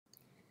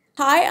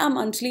Hi, I'm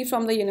Anjali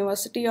from the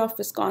University of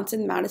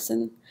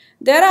Wisconsin-Madison.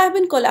 There I have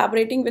been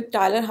collaborating with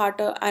Tyler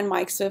Harter and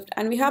Mike Swift,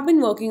 and we have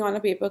been working on a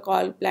paper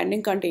called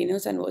Blending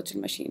Containers and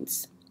Virtual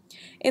Machines.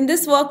 In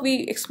this work,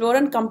 we explore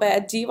and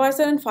compare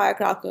gVisor and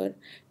Firecracker,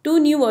 two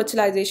new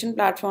virtualization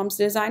platforms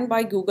designed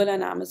by Google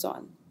and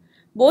Amazon.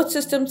 Both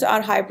systems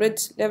are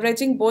hybrids,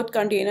 leveraging both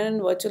container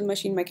and virtual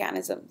machine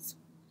mechanisms.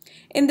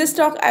 In this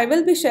talk, I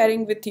will be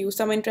sharing with you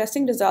some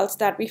interesting results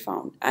that we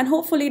found, and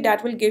hopefully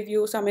that will give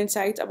you some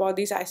insights about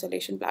these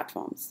isolation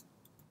platforms.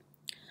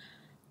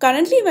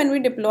 Currently, when we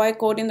deploy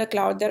code in the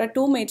cloud, there are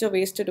two major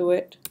ways to do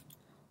it.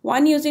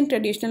 One using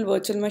traditional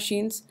virtual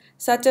machines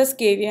such as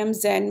KVM,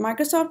 Xen,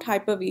 Microsoft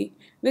Hyper-V,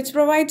 which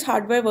provides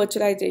hardware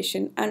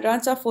virtualization and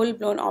runs a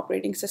full-blown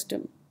operating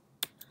system.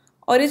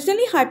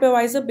 Originally,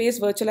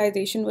 hypervisor-based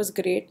virtualization was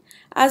great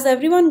as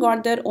everyone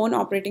got their own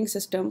operating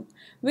system,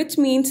 which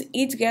means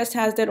each guest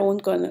has their own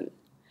kernel.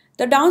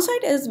 The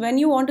downside is when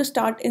you want to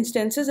start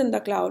instances in the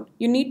cloud,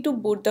 you need to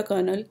boot the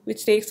kernel,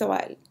 which takes a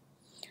while.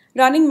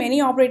 Running many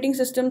operating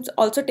systems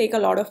also take a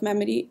lot of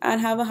memory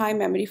and have a high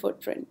memory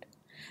footprint.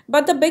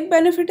 But the big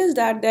benefit is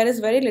that there is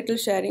very little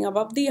sharing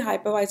above the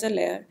hypervisor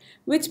layer,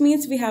 which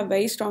means we have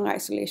very strong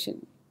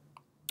isolation.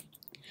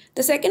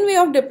 The second way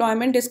of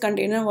deployment is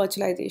container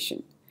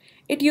virtualization.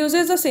 It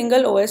uses a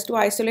single OS to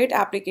isolate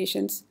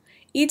applications,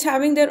 each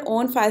having their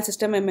own file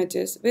system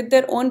images with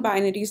their own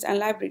binaries and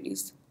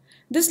libraries.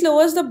 This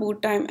lowers the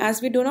boot time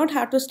as we do not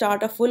have to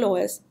start a full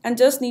OS and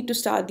just need to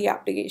start the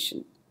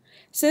application.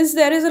 Since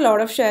there is a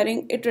lot of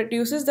sharing, it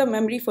reduces the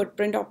memory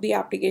footprint of the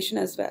application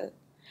as well.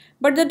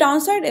 But the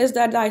downside is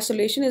that the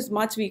isolation is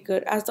much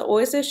weaker as the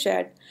OS is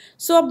shared,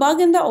 so a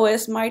bug in the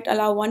OS might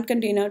allow one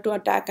container to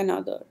attack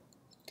another.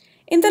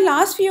 In the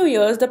last few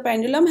years, the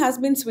pendulum has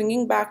been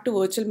swinging back to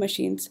virtual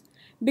machines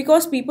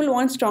because people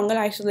want stronger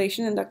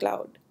isolation in the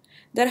cloud.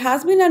 There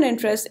has been an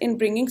interest in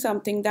bringing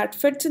something that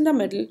fits in the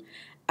middle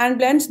and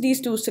blends these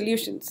two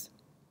solutions.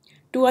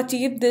 To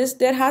achieve this,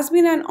 there has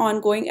been an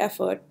ongoing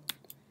effort,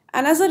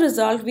 and as a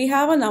result, we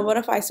have a number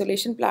of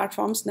isolation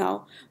platforms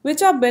now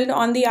which are built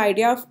on the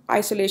idea of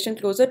isolation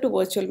closer to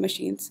virtual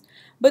machines,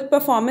 with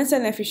performance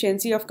and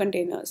efficiency of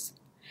containers.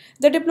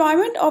 The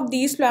deployment of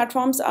these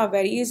platforms are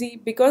very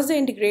easy because they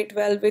integrate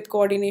well with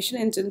coordination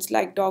engines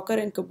like Docker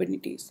and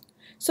Kubernetes.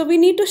 So we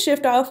need to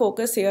shift our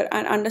focus here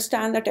and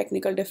understand the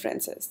technical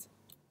differences.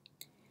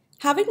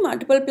 Having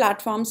multiple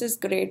platforms is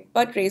great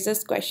but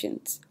raises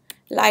questions.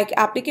 Like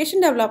application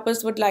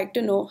developers would like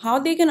to know how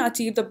they can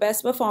achieve the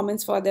best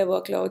performance for their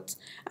workloads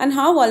and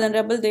how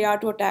vulnerable they are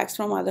to attacks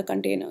from other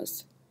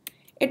containers.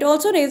 It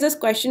also raises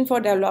questions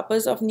for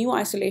developers of new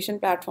isolation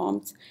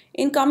platforms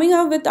in coming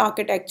up with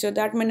architecture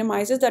that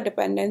minimizes the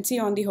dependency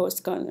on the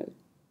host kernel.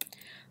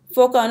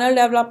 For kernel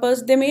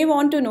developers, they may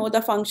want to know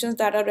the functions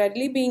that are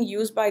readily being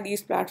used by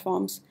these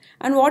platforms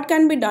and what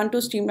can be done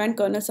to streamline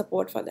kernel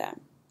support for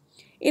them.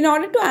 In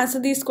order to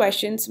answer these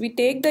questions, we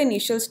take the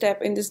initial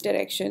step in this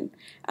direction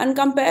and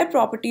compare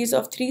properties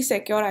of three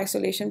secure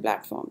isolation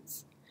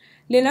platforms: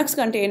 Linux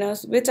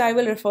containers, which I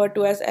will refer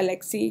to as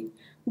LXC,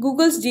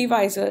 Google's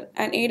gVisor,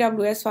 and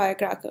AWS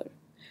Firecracker.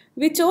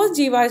 We chose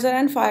gVisor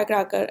and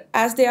Firecracker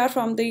as they are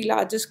from the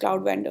largest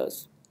cloud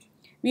vendors.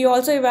 We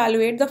also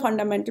evaluate the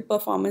fundamental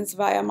performance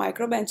via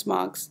micro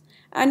benchmarks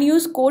and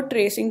use code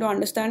tracing to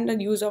understand the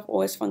use of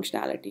OS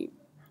functionality.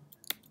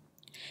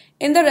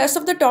 In the rest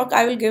of the talk,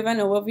 I will give an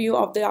overview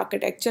of the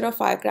architecture of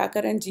Firecracker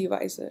and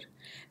gVisor.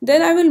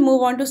 Then I will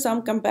move on to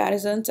some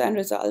comparisons and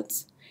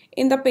results.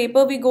 In the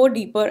paper, we go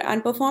deeper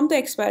and perform the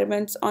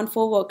experiments on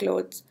 4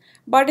 workloads,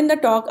 but in the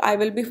talk, I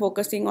will be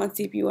focusing on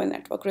CPU and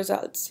network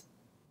results.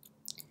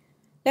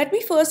 Let me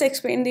first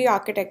explain the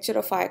architecture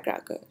of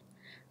Firecracker.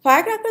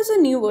 Firecracker is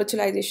a new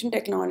virtualization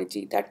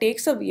technology that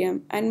takes a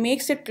VM and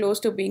makes it close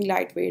to being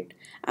lightweight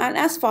and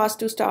as fast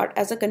to start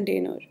as a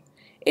container.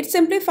 It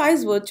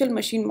simplifies virtual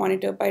machine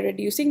monitor by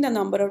reducing the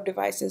number of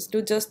devices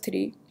to just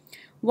 3,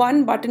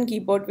 one button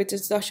keyboard, which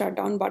is the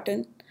shutdown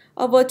button,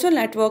 a virtual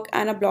network,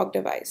 and a block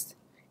device.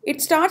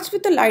 It starts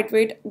with a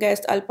lightweight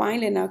guest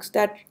Alpine Linux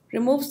that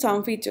removes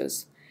some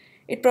features.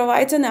 It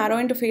provides a narrow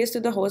interface to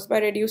the host by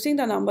reducing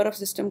the number of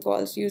system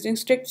calls using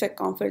strict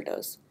seccomp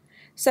filters.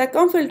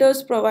 Seccomp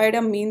filters provide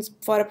a means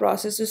for a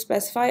process to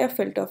specify a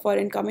filter for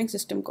incoming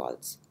system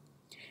calls.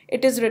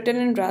 It is written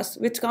in Rust,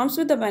 which comes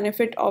with the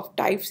benefit of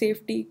type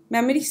safety,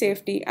 memory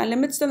safety, and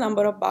limits the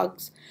number of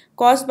bugs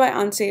caused by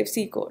unsafe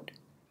C code.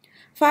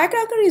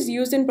 Firecracker is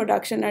used in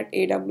production at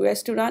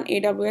AWS to run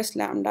AWS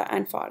Lambda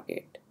and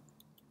Fargate.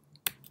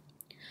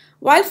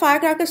 While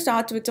Firecracker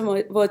starts with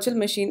a virtual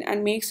machine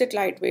and makes it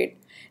lightweight,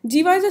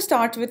 gVisor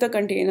starts with a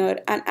container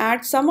and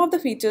adds some of the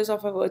features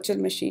of a virtual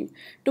machine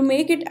to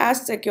make it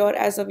as secure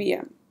as a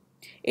VM.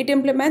 It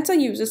implements a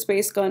user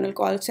space kernel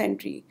called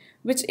Sentry,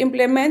 which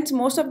implements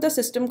most of the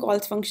system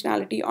calls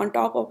functionality on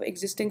top of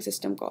existing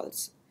system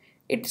calls.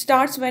 It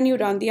starts when you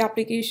run the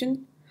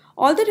application.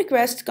 All the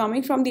requests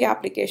coming from the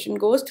application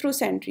goes through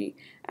Sentry,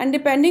 and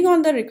depending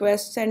on the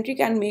request, Sentry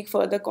can make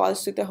further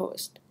calls to the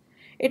host.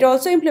 It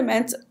also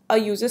implements a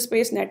user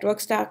space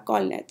network stack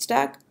called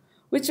NetStack,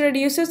 which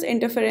reduces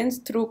interference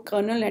through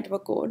kernel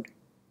network code.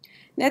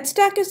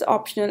 NetStack is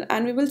optional,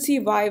 and we will see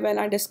why when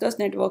I discuss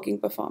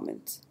networking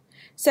performance.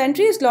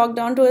 Sentry is locked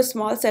down to a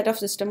small set of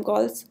system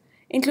calls,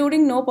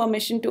 including no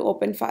permission to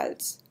open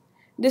files.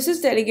 This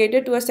is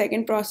delegated to a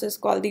second process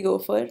called the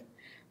gopher,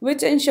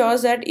 which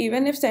ensures that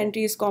even if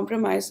Sentry is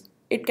compromised,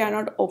 it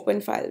cannot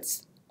open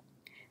files.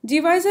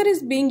 gVisor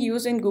is being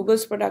used in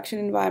Google's production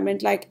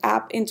environment like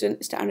App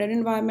Engine Standard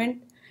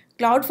Environment,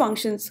 Cloud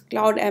Functions,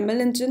 Cloud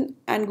ML Engine,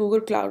 and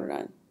Google Cloud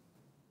Run.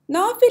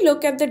 Now if we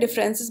look at the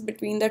differences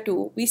between the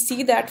two, we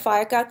see that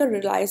Firecracker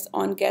relies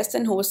on guest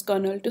and host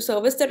kernel to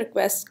service the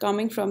requests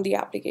coming from the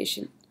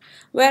application,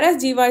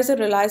 whereas gVisor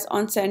relies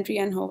on Sentry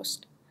and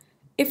host.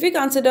 If we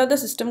consider the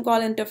system call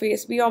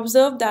interface, we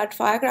observe that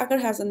Firecracker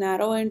has a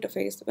narrower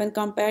interface when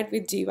compared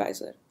with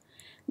gVisor.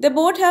 They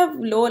both have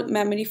low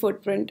memory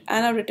footprint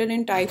and are written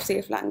in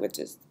type-safe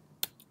languages.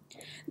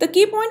 The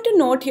key point to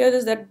note here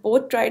is that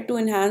both try to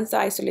enhance the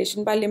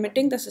isolation by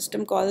limiting the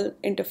system call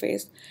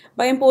interface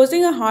by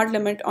imposing a hard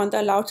limit on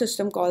the allowed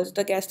system calls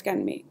the guest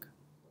can make.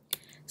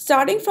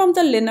 Starting from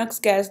the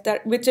Linux guest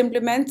which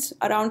implements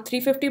around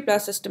 350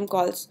 plus system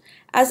calls,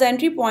 as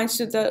entry points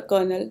to the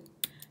kernel,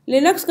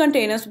 Linux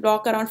containers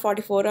block around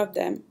 44 of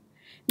them.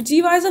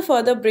 gVisor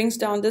further brings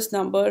down this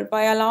number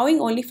by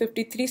allowing only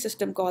 53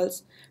 system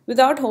calls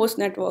without host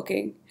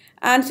networking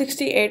and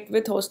 68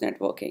 with host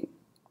networking.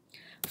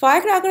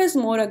 Firecracker is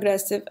more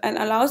aggressive and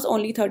allows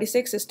only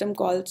 36 system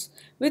calls,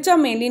 which are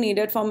mainly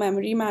needed for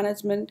memory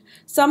management,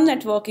 some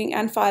networking,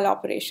 and file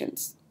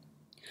operations.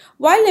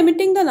 While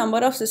limiting the number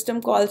of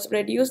system calls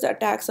reduces the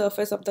attack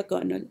surface of the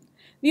kernel,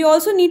 we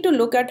also need to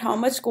look at how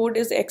much code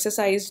is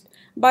exercised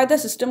by the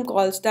system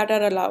calls that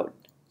are allowed.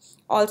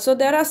 Also,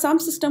 there are some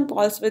system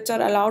calls which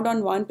are allowed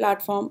on one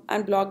platform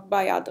and blocked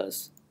by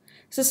others.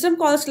 System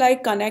calls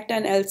like connect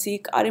and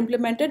lseek are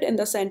implemented in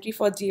the Sentry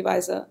for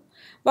gVisor,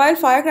 while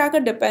Firecracker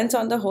depends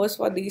on the host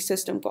for these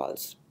system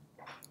calls.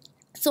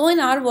 So in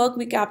our work,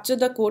 we capture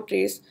the code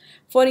trace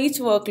for each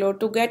workload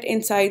to get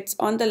insights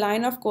on the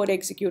line of code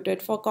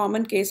executed for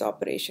common case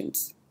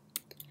operations.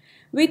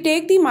 We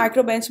take the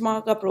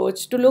micro-benchmark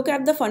approach to look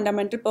at the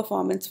fundamental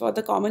performance for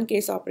the common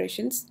case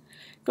operations.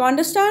 To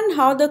understand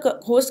how the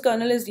host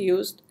kernel is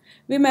used,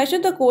 we measure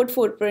the code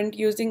footprint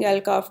using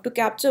LCUF to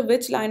capture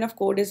which line of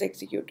code is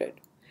executed.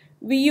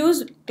 We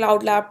use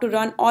Cloud Lab to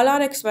run all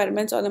our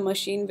experiments on a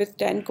machine with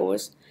 10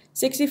 cores,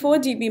 64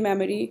 GB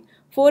memory,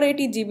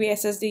 480 GB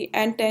SSD,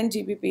 and 10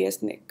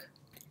 Gbps NIC.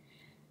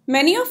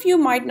 Many of you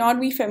might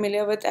not be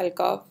familiar with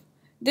LCUF.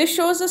 This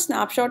shows a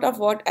snapshot of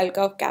what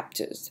LCUF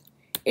captures.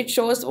 It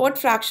shows what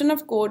fraction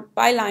of code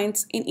by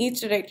lines in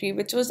each directory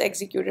which was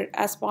executed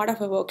as part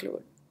of a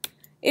workload.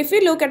 If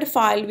we look at a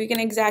file, we can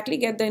exactly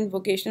get the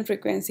invocation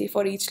frequency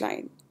for each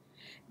line.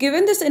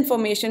 Given this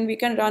information, we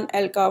can run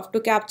LCUF to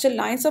capture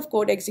lines of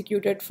code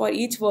executed for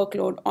each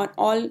workload on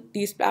all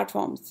these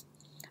platforms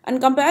and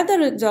compare the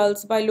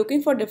results by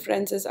looking for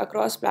differences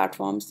across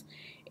platforms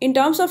in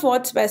terms of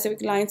what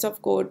specific lines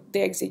of code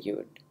they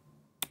execute.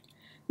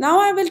 Now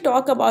I will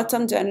talk about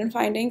some general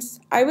findings.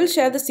 I will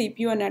share the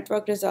CPU and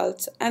network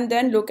results and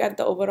then look at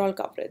the overall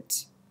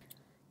coverage.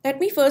 Let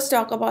me first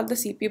talk about the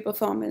CPU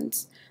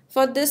performance.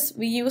 For this,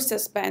 we use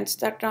Suspense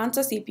that runs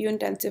a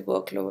CPU-intensive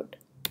workload.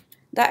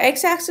 The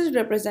x-axis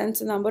represents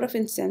the number of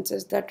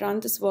instances that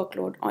run this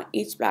workload on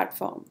each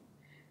platform,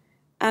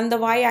 and the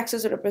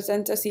y-axis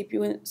represents the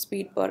CPU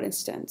speed per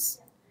instance.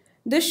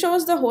 This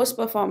shows the host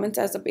performance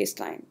as a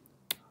baseline.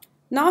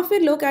 Now if we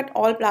look at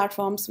all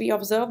platforms, we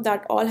observe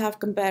that all have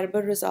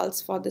comparable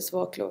results for this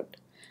workload.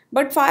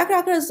 But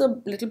Firecracker is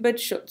a little bit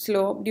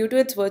slow due to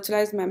its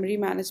virtualized memory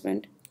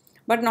management,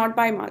 but not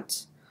by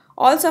much.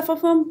 All suffer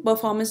from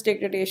performance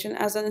degradation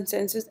as the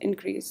instances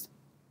increase.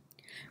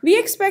 We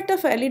expect a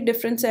fairly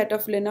different set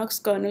of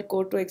Linux kernel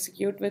code to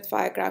execute with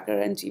Firecracker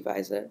and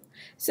gVisor,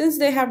 since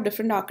they have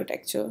different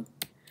architecture.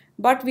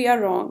 But we are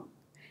wrong.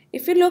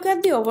 If we look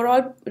at the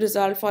overall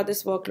result for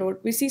this workload,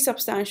 we see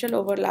substantial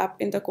overlap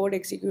in the code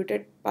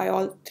executed by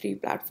all three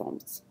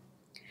platforms.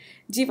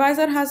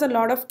 gVisor has a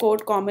lot of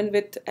code common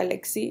with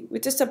LXC,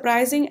 which is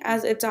surprising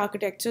as its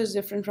architecture is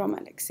different from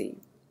LXC.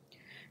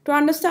 To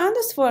understand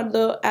this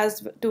further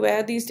as to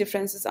where these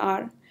differences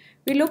are,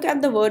 we look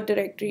at the word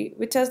directory,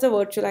 which has the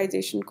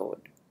virtualization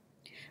code.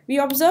 We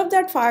observe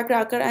that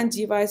Firecracker and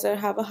gVisor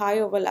have a high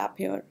overlap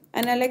here,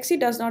 and LXC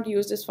does not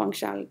use this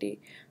functionality,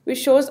 which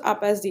shows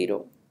up as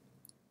 0.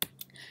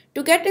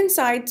 To get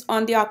insights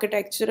on the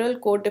architectural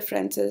code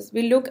differences,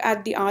 we look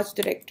at the Arch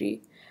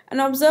directory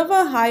and observe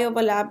a high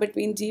overlap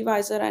between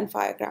gVisor and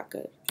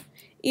Firecracker,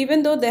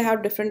 even though they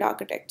have different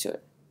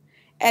architecture.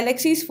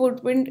 LXC's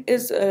footprint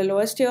is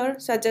lowest here,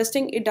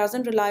 suggesting it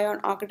doesn't rely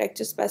on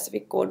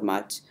architecture-specific code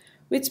much,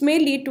 which may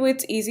lead to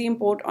its easy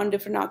import on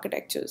different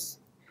architectures.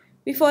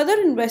 We further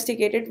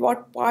investigated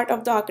what part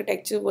of the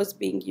architecture was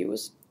being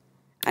used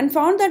and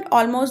found that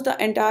almost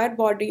the entire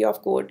body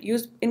of code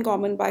used in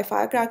common by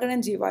Firecracker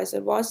and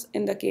gVisor was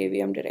in the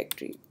KVM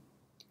directory.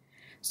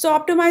 So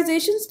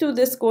optimizations to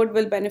this code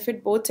will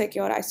benefit both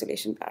secure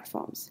isolation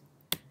platforms.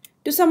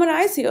 To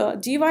summarize here,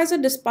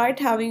 gVisor, despite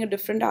having a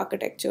different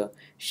architecture,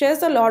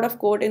 shares a lot of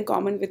code in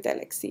common with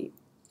LXC.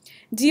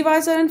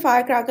 gVisor and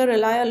Firecracker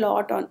rely a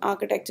lot on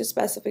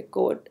architecture-specific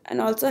code and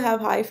also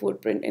have high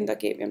footprint in the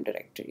KVM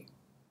directory.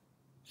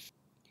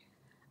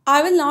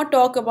 I will now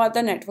talk about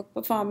the network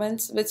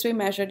performance, which we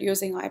measured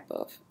using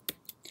iPerf.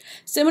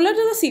 Similar to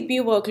the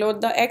CPU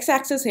workload, the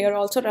x-axis here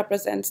also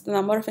represents the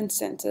number of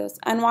instances,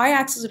 and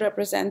y-axis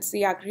represents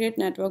the aggregate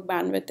network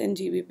bandwidth in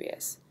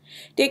Gbps.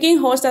 Taking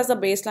host as a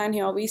baseline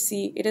here, we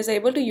see it is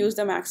able to use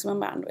the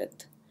maximum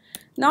bandwidth.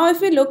 Now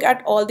if we look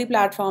at all the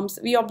platforms,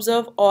 we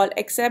observe all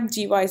except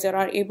gVisor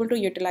are able to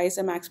utilize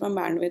the maximum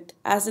bandwidth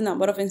as the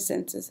number of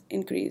instances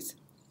increase.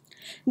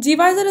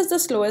 gVisor is the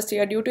slowest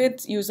here due to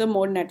its user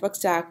mode network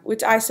stack,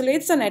 which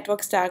isolates the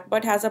network stack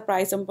but has a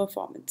price on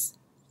performance.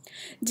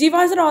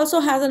 gVisor also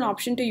has an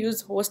option to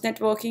use host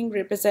networking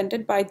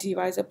represented by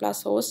gVisor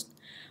plus host,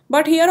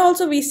 but here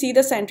also we see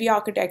the Sentry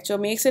architecture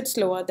makes it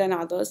slower than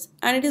others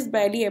and it is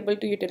barely able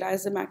to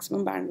utilize the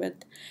maximum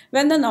bandwidth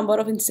when the number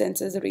of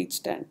instances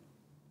reach 10.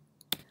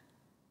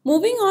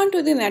 Moving on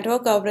to the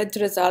network coverage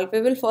result,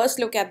 we will first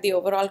look at the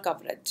overall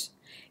coverage.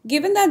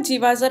 Given that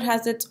gVisor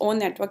has its own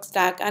network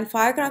stack and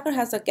Firecracker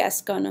has a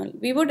guest kernel,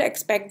 we would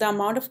expect the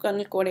amount of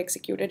kernel code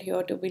executed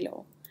here to be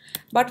low.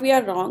 But we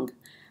are wrong,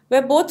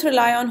 where both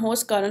rely on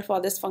host kernel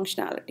for this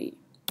functionality.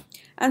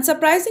 And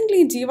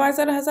surprisingly,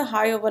 gVisor has a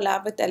high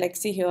overlap with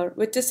LXC here,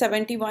 which is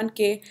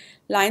 71K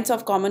lines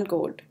of common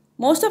code.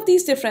 Most of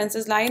these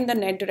differences lie in the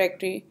net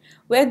directory,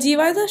 where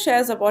gVisor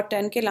shares about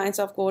 10K lines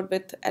of code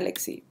with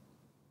LXC.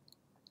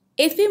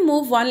 If we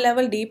move one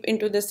level deep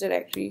into this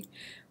directory,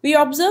 we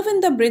observe in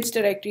the bridge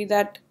directory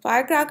that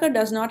Firecracker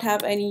does not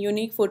have any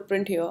unique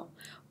footprint here,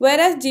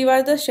 whereas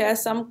gVisor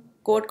shares some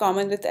code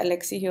common with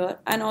LXC here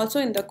and also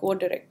in the code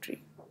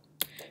directory.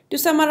 To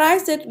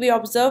summarize it, we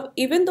observe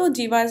even though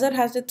gVisor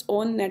has its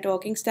own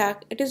networking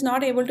stack, it is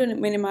not able to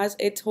minimize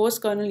its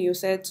host kernel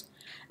usage,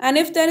 and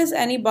if there is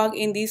any bug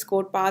in these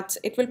code paths,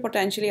 it will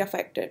potentially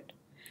affect it.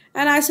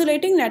 And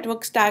isolating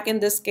network stack in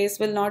this case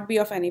will not be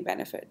of any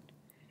benefit.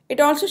 It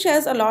also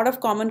shares a lot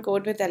of common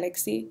code with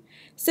LXC.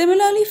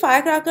 Similarly,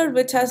 Firecracker,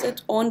 which has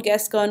its own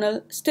guest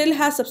kernel, still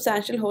has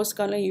substantial host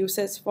kernel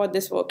usage for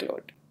this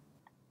workload.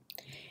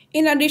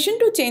 In addition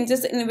to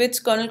changes in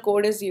which kernel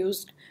code is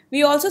used,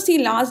 we also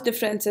see large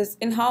differences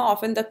in how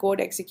often the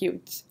code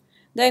executes,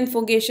 the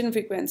invocation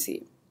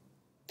frequency.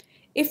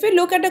 If we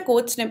look at a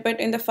code snippet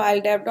in the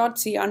file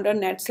dev.c under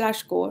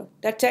net/core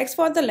that checks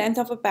for the length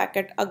of a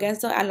packet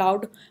against the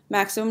allowed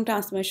maximum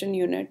transmission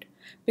unit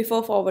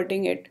before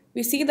forwarding it,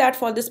 we see that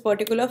for this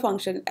particular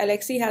function,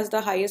 LXC has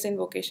the highest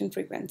invocation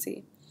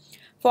frequency,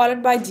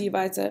 followed by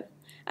gVisor,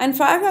 and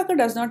Firecracker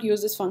does not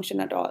use this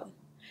function at all.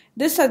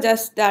 This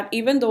suggests that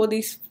even though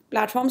these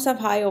platforms have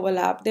high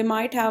overlap, they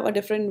might have a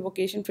different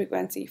invocation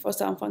frequency for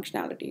some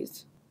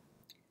functionalities.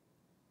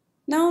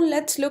 Now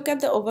let's look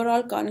at the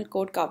overall kernel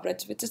code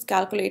coverage, which is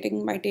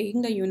calculating by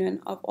taking the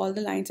union of all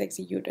the lines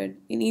executed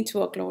in each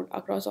workload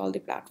across all the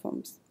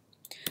platforms.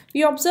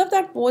 We observe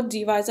that both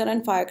gVisor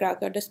and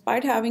Firecracker,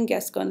 despite having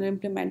guest kernel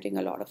implementing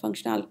a lot of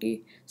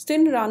functionality,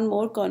 still run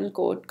more kernel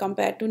code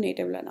compared to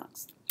native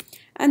Linux.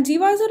 And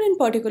gVisor in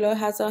particular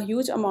has a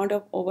huge amount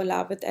of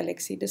overlap with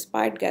LXC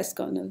despite guest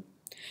kernel,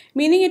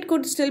 meaning it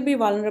could still be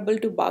vulnerable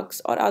to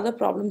bugs or other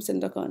problems in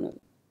the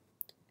kernel.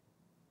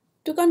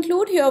 To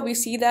conclude here, we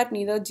see that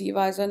neither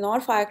gVisor nor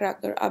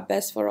Firecracker are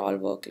best for all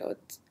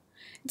workloads.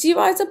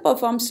 gVisor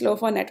performs slow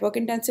for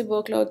network-intensive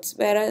workloads,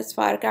 whereas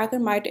Firecracker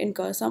might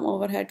incur some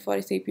overhead for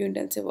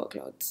CPU-intensive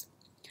workloads.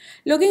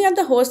 Looking at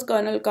the host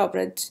kernel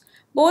coverage,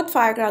 both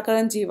Firecracker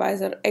and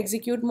gVisor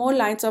execute more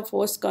lines of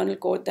host kernel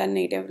code than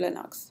native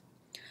Linux.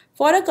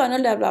 For a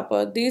kernel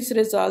developer, these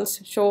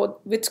results show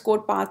which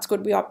code paths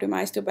could be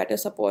optimized to better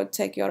support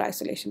secure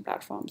isolation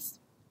platforms.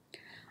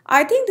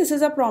 I think this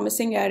is a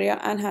promising area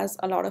and has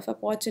a lot of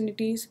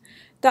opportunities,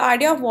 the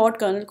idea of what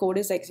kernel code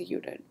is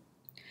executed.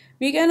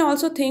 We can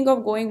also think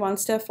of going one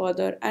step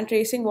further and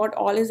tracing what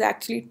all is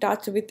actually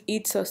touched with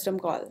each system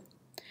call.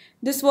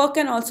 This work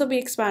can also be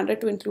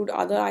expanded to include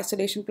other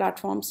isolation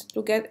platforms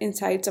to get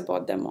insights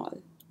about them all.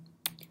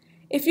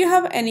 If you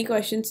have any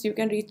questions, you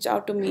can reach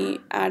out to me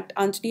at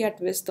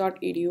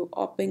anjali@vis.edu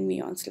or ping me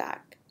on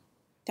Slack.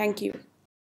 Thank you.